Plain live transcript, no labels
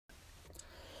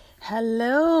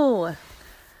Hello.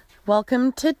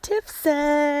 Welcome to Tiff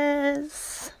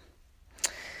Says.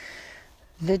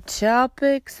 The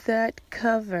topics that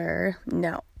cover...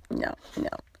 No.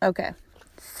 Okay.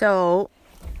 So,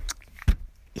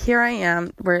 here I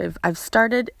am. I've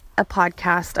started a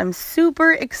podcast. I'm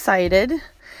super excited.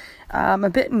 I'm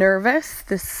a bit nervous.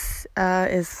 This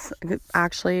is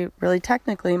actually really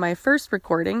technically my first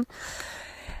recording.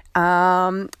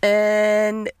 And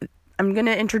I'm going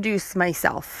to introduce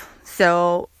myself.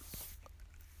 So,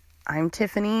 I'm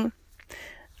Tiffany.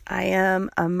 I am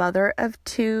a mother of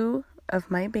 2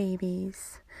 of my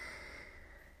babies.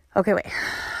 Okay, wait.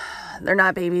 They're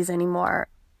not babies anymore.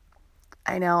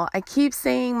 I know. I keep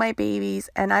saying my babies,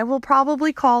 and I will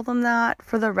probably call them that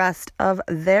for the rest of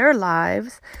their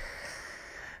lives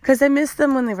because I miss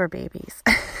them when they were babies.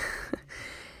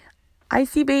 I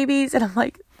see babies, and I'm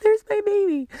like, there's my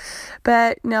baby.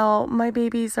 But no, my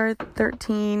babies are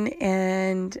 13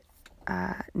 and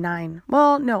 9.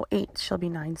 Well, no, 8. She'll be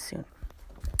 9 soon.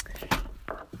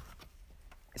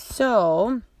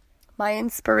 So, my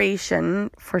inspiration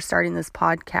for starting this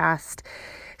podcast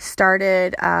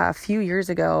started a few years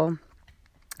ago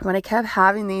when I kept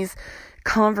having these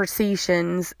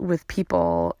conversations with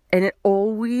people, and it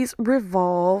always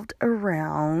revolved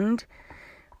around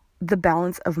the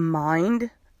balance of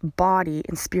mind, body,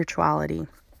 and spirituality.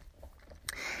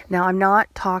 Now, I'm not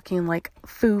talking like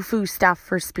foo-foo stuff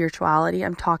for spirituality.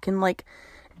 I'm talking like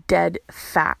dead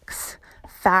facts.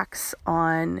 Facts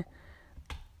on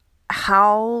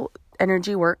how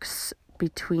energy works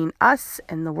between us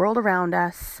and the world around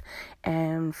us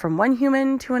and from one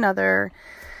human to another.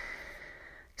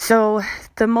 So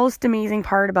the most amazing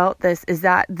part about this is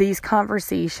that these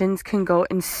conversations can go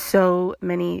in so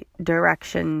many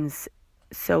directions.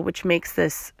 So which makes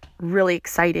this really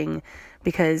exciting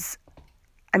because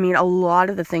a lot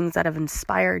of the things that have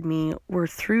inspired me were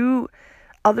through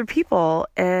other people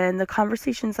and the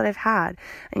conversations that I've had.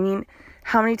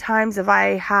 How many times have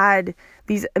I had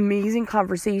these amazing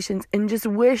conversations and just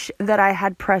wish that I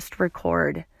had pressed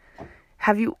record?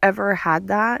 Have you ever had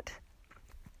that?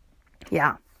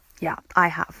 Yeah, I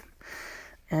have.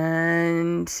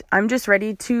 And I'm just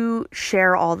ready to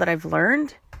share all that I've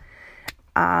learned.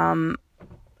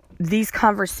 These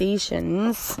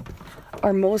conversations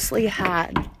are mostly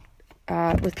had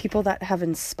with people that have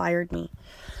inspired me.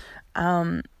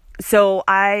 So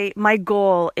my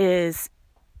goal is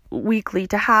weekly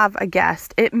to have a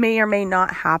guest. It may or may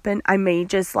not happen. I may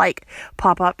just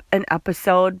pop up an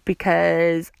episode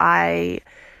because I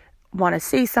want to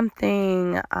say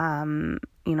something, I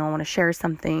want to share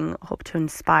something, hope to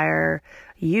inspire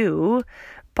you.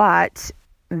 But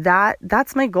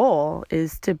that's my goal,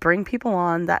 is to bring people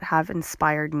on that have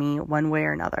inspired me one way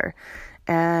or another.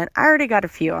 And I already got a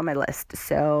few on my list,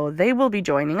 so they will be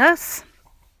joining us.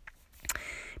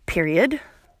 Period.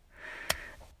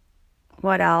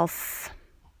 What else?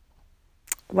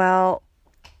 Well,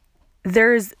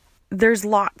 there's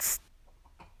lots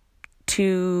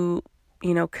to,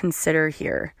 consider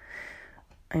here.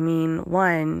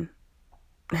 One,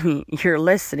 you're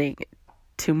listening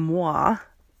to moi.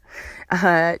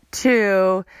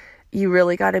 2, you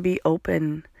really got to be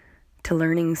open to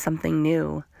learning something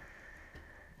new.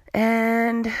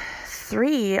 And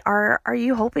 3, are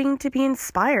you hoping to be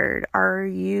inspired? Are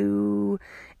you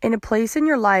in a place in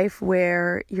your life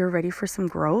where you're ready for some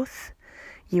growth?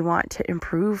 You want to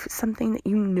improve something that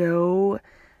you know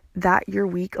that you're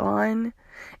weak on?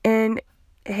 And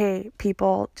hey,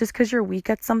 people, just because you're weak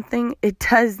at something, it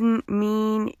doesn't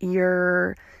mean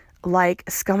you're like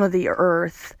scum of the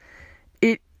earth.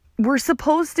 We're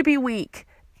supposed to be weak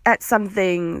at some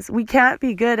things. We can't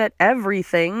be good at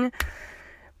everything.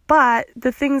 But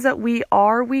the things that we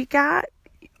are weak at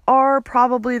are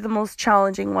probably the most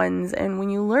challenging ones. And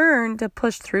when you learn to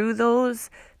push through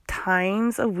those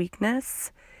times of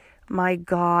weakness, my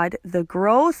God, the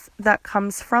growth that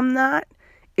comes from that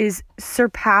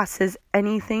surpasses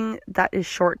anything that is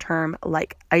short term,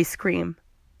 like ice cream.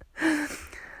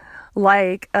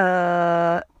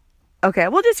 Okay,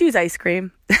 we'll just use ice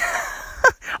cream.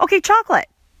 Okay, chocolate.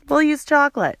 We'll use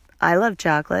chocolate. I love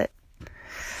chocolate.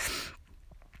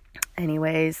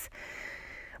 Anyways,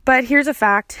 but here's a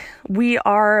fact. We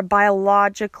are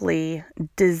biologically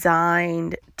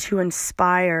designed to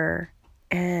inspire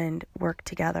and work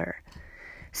together.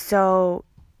 So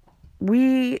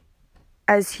we,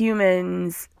 as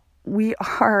humans, we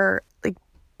are,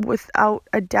 without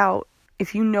a doubt,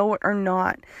 if you know it or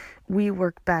not, we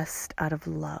work best out of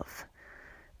love.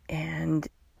 And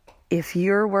if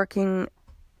you're working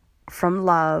from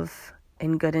love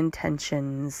and good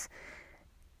intentions,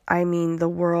 the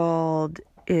world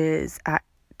is at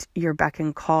at your beck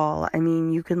and call. I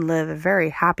mean, you can live a very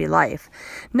happy life.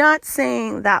 Not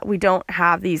saying that we don't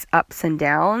have these ups and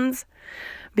downs,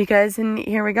 because, and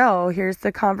here we go, here's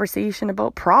the conversation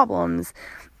about problems.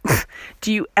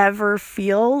 Do you ever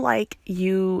feel like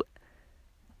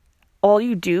all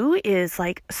you do is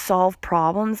like solve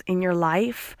problems in your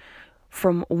life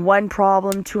from one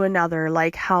problem to another?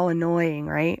 Like, how annoying,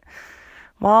 right?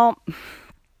 Well,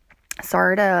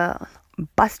 sorry to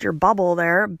bust your bubble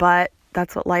there, but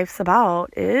that's what life's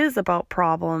about. It is about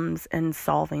problems and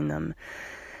solving them.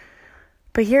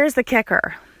 But here's the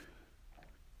kicker.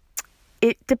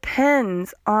 It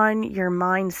depends on your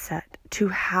mindset to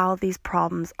how these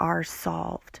problems are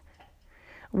solved.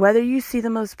 Whether you see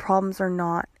them as problems or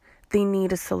not, they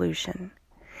need a solution.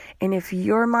 And if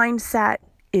your mindset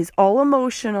is all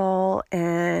emotional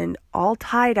and all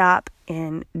tied up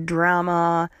in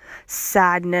drama,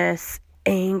 sadness,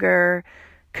 anger,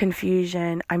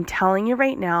 confusion, I'm telling you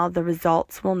right now, the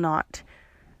results will not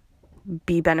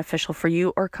be beneficial for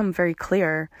you or come very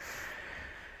clear.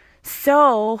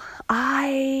 So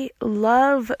I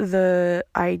love the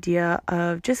idea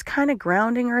of just kind of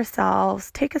grounding ourselves,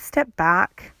 take a step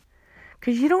back,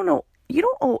 because you don't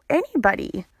owe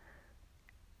anybody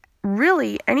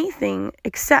really anything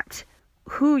except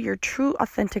who your true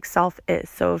authentic self is.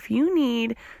 So if you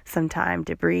need some time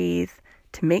to breathe,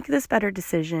 to make this better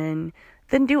decision,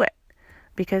 then do it.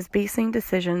 Because basing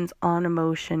decisions on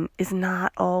emotion is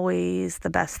not always the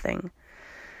best thing.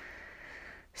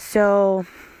 So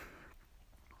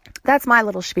that's my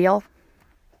little spiel.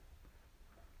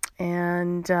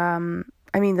 And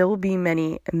I mean, there will be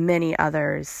many, many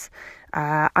others.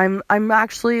 I'm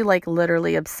actually like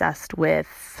literally obsessed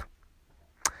with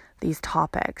these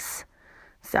topics.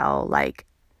 So like,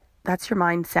 that's your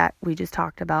mindset we just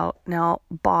talked about. Now,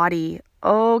 body.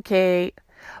 Okay,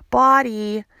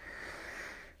 body.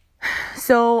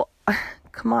 So,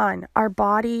 come on, our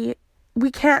body,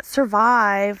 we can't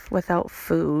survive without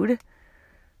food.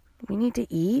 We need to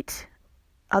eat.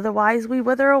 Otherwise, we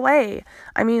wither away.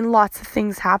 I mean, lots of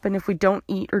things happen if we don't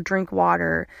eat or drink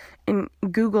water. And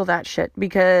Google that shit,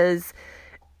 because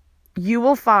you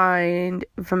will find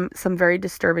from some very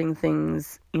disturbing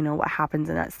things, what happens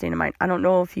in that state of mind. I don't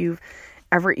know if you've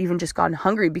ever even just gotten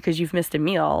hungry because you've missed a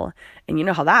meal, and you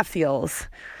know how that feels.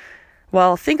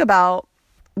 Well, think about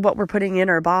what we're putting in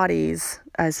our bodies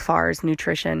as far as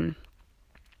nutrition.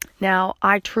 Now,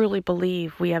 I truly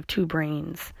believe we have two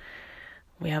brains.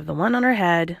 We have the one on our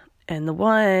head and the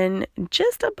one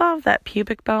just above that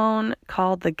pubic bone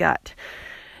called the gut.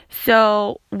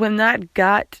 So when that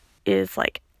gut is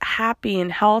like happy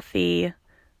and healthy,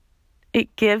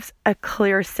 it gives a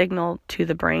clear signal to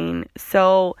the brain.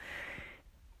 So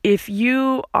if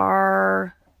you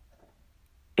don't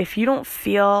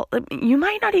feel, you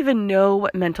might not even know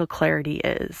what mental clarity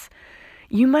is.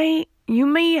 You may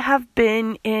have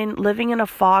been living in a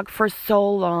fog for so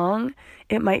long,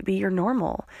 it might be your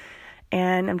normal.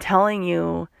 And I'm telling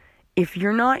you, if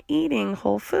you're not eating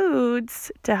whole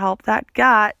foods to help that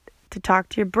gut, to talk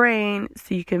to your brain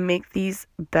so you can make these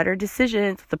better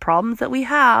decisions, the problems that we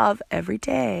have every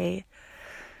day,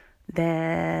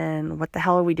 then what the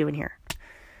hell are we doing here?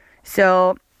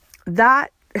 So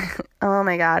that, oh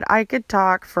my God, I could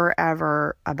talk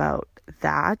forever about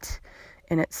that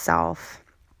in itself.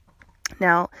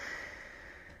 Now,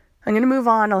 I'm going to move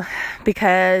on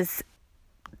because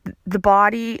the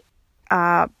body,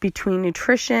 between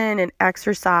nutrition and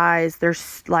exercise,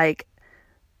 there's like,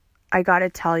 I got to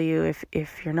tell you,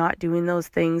 if you're not doing those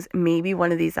things, maybe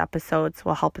one of these episodes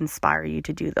will help inspire you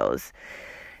to do those.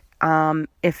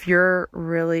 If you're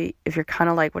kind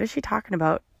of like, what is she talking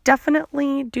about?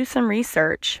 Definitely do some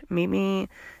research. Maybe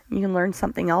you can learn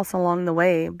something else along the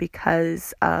way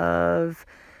because of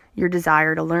your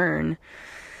desire to learn.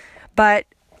 But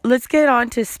let's get on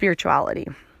to spirituality.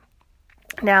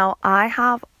 Now,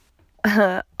 I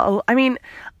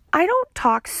don't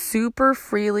talk super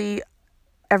freely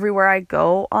everywhere I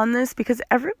go on this because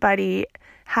everybody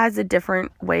has a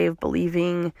different way of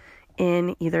believing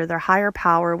in either their higher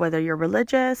power, whether you're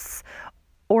religious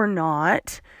or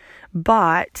not.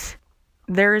 But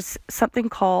there's something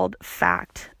called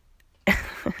fact.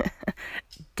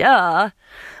 Duh.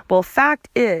 Well, fact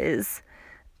is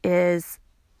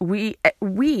we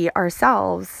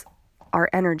ourselves are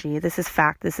energy. This is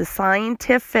fact. This is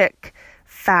scientific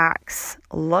facts.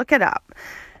 Look it up.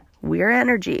 We're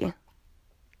energy.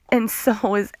 And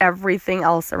so is everything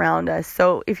else around us.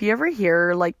 So if you ever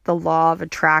hear like the law of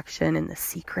attraction and the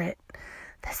secret,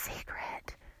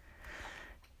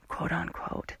 quote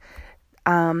unquote,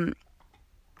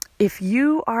 if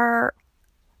you are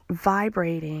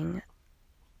vibrating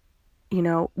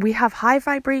we have high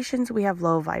vibrations, we have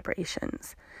low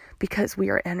vibrations because we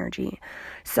are energy.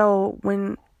 So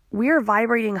when we are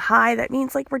vibrating high, that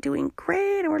means like we're doing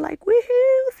great and we're like,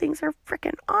 woohoo, things are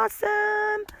freaking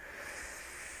awesome.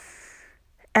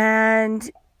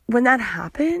 And when that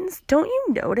happens, don't you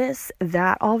notice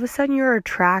that all of a sudden you're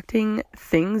attracting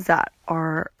things that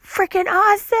are freaking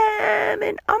awesome?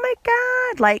 And oh my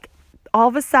God, like all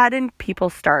of a sudden people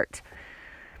start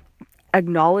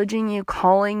acknowledging you,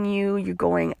 calling you, you're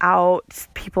going out,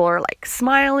 people are like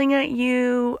smiling at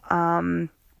you,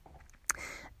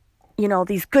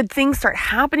 these good things start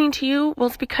happening to you. Well,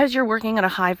 it's because you're working at a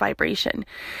high vibration.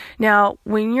 Now,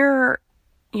 when you're,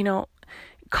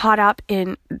 caught up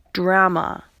in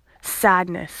drama,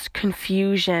 sadness,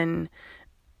 confusion,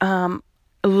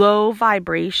 low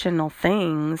vibrational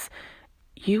things,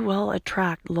 you will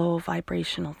attract low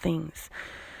vibrational things.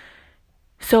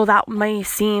 So that may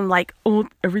seem like,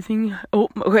 here's one.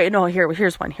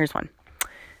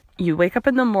 You wake up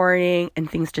in the morning and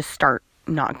things just start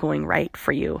not going right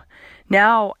for you.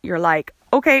 Now you're like,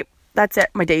 okay, that's it.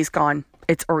 My day's gone.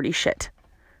 It's already shit.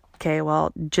 Okay,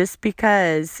 well, just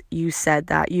because you said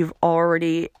that, you've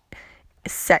already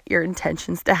set your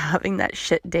intentions to having that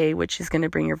shit day, which is going to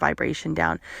bring your vibration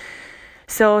down.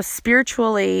 So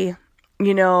spiritually,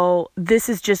 this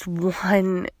is just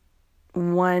one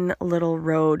little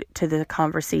road to the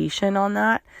conversation on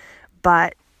that,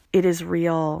 but it is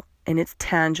real and it's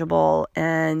tangible,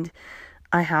 and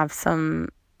I have some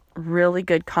really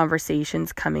good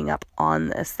conversations coming up on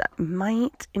this that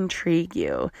might intrigue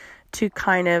you to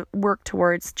kind of work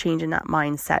towards changing that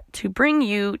mindset to bring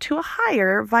you to a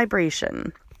higher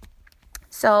vibration.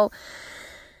 So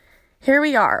here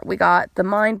we are. We got the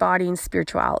mind, body, and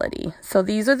spirituality. So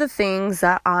these are the things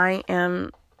that I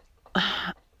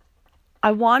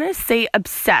want to say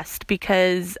obsessed,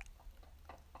 because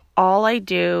all I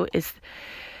do is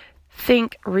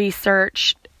think,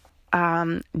 research,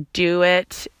 do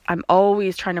it. I'm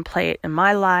always trying to play it in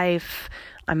my life.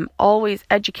 I'm always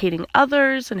educating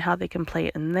others on how they can play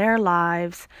it in their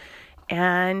lives.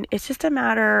 And it's just a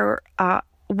matter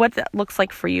what that looks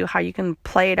like for you, how you can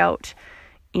play it out,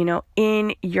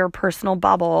 in your personal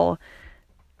bubble.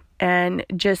 And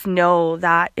just know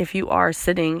that if you are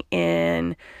sitting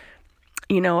in,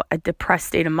 a depressed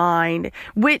state of mind,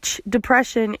 which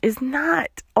depression is not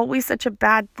always such a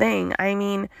bad thing.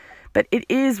 But it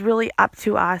is really up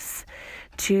to us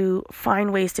to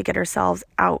find ways to get ourselves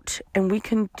out. And we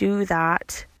can do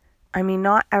that.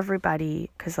 Not everybody,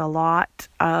 because a lot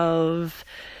of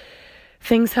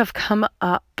things have come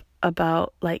up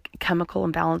about like chemical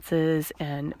imbalances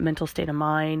and mental state of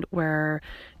mind where,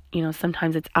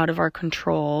 sometimes it's out of our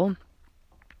control,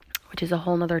 which is a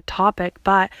whole nother topic,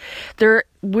 but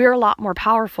we're a lot more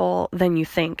powerful than you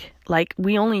think. Like,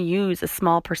 we only use a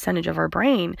small percentage of our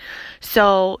brain.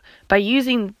 So by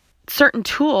using certain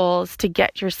tools to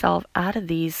get yourself out of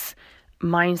these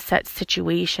mindset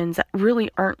situations that really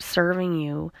aren't serving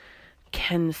you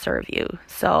can serve you.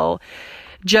 So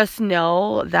just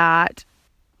know that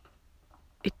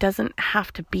it doesn't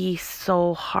have to be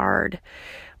so hard,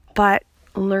 but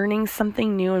learning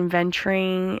something new and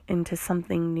venturing into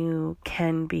something new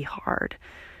can be hard.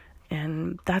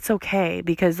 And that's okay,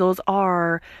 because those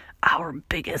are our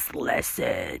biggest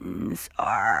lessons.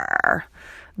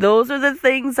 Those are the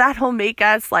things that'll make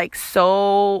us like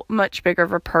so much bigger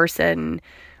of a person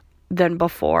than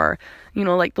before.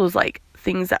 Like those like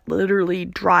things that literally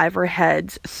drive our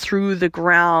heads through the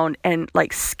ground and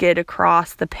like skid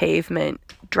across the pavement,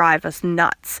 drive us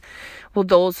nuts. Well,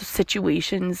 those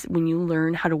situations, when you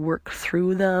learn how to work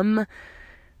through them,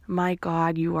 my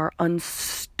God, you are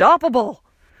unstoppable.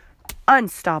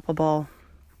 Unstoppable.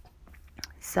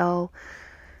 So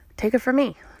take it from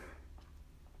me.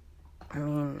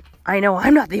 I know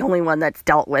I'm not the only one that's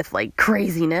dealt with like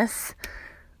craziness,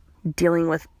 dealing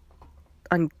with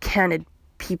uncanny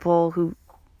people who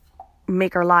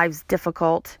make our lives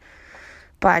difficult,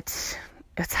 but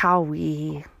it's how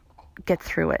we get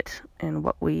through it and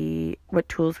what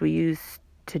tools we use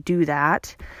to do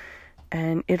that.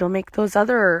 And it'll make those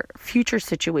other future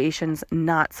situations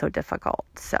not so difficult.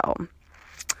 So,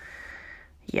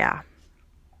 yeah.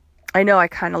 I know I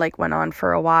kind of like went on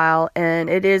for a while, and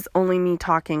it is only me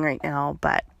talking right now,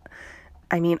 but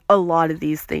a lot of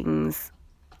these things,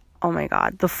 oh my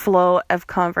God, the flow of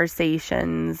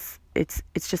conversations, it's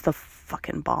just a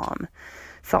fucking bomb.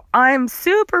 So I'm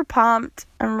super pumped.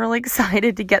 I'm really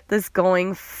excited to get this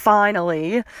going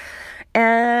finally.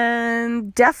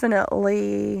 And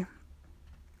definitely,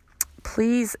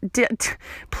 please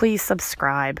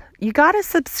subscribe. You got to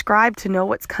subscribe to know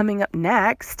what's coming up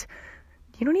next.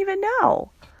 You don't even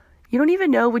know. You don't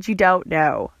even know what you don't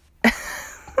know.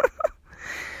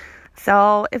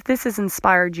 So if this has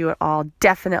inspired you at all,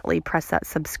 definitely press that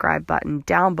subscribe button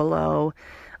down below.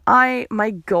 My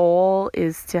goal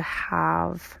is to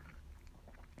have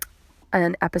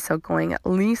an episode going at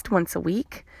least once a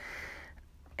week.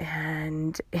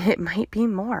 And it might be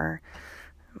more.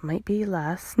 It might be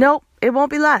less. Nope, it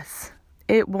won't be less.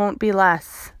 It won't be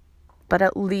less. But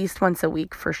at least once a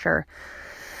week for sure.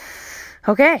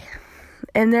 Okay.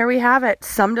 And there we have it.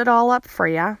 Summed it all up for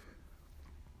you.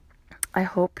 I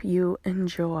hope you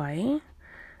enjoy.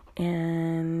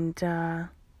 And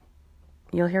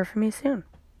you'll hear from me soon.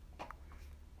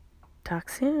 Talk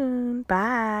soon.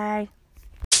 Bye.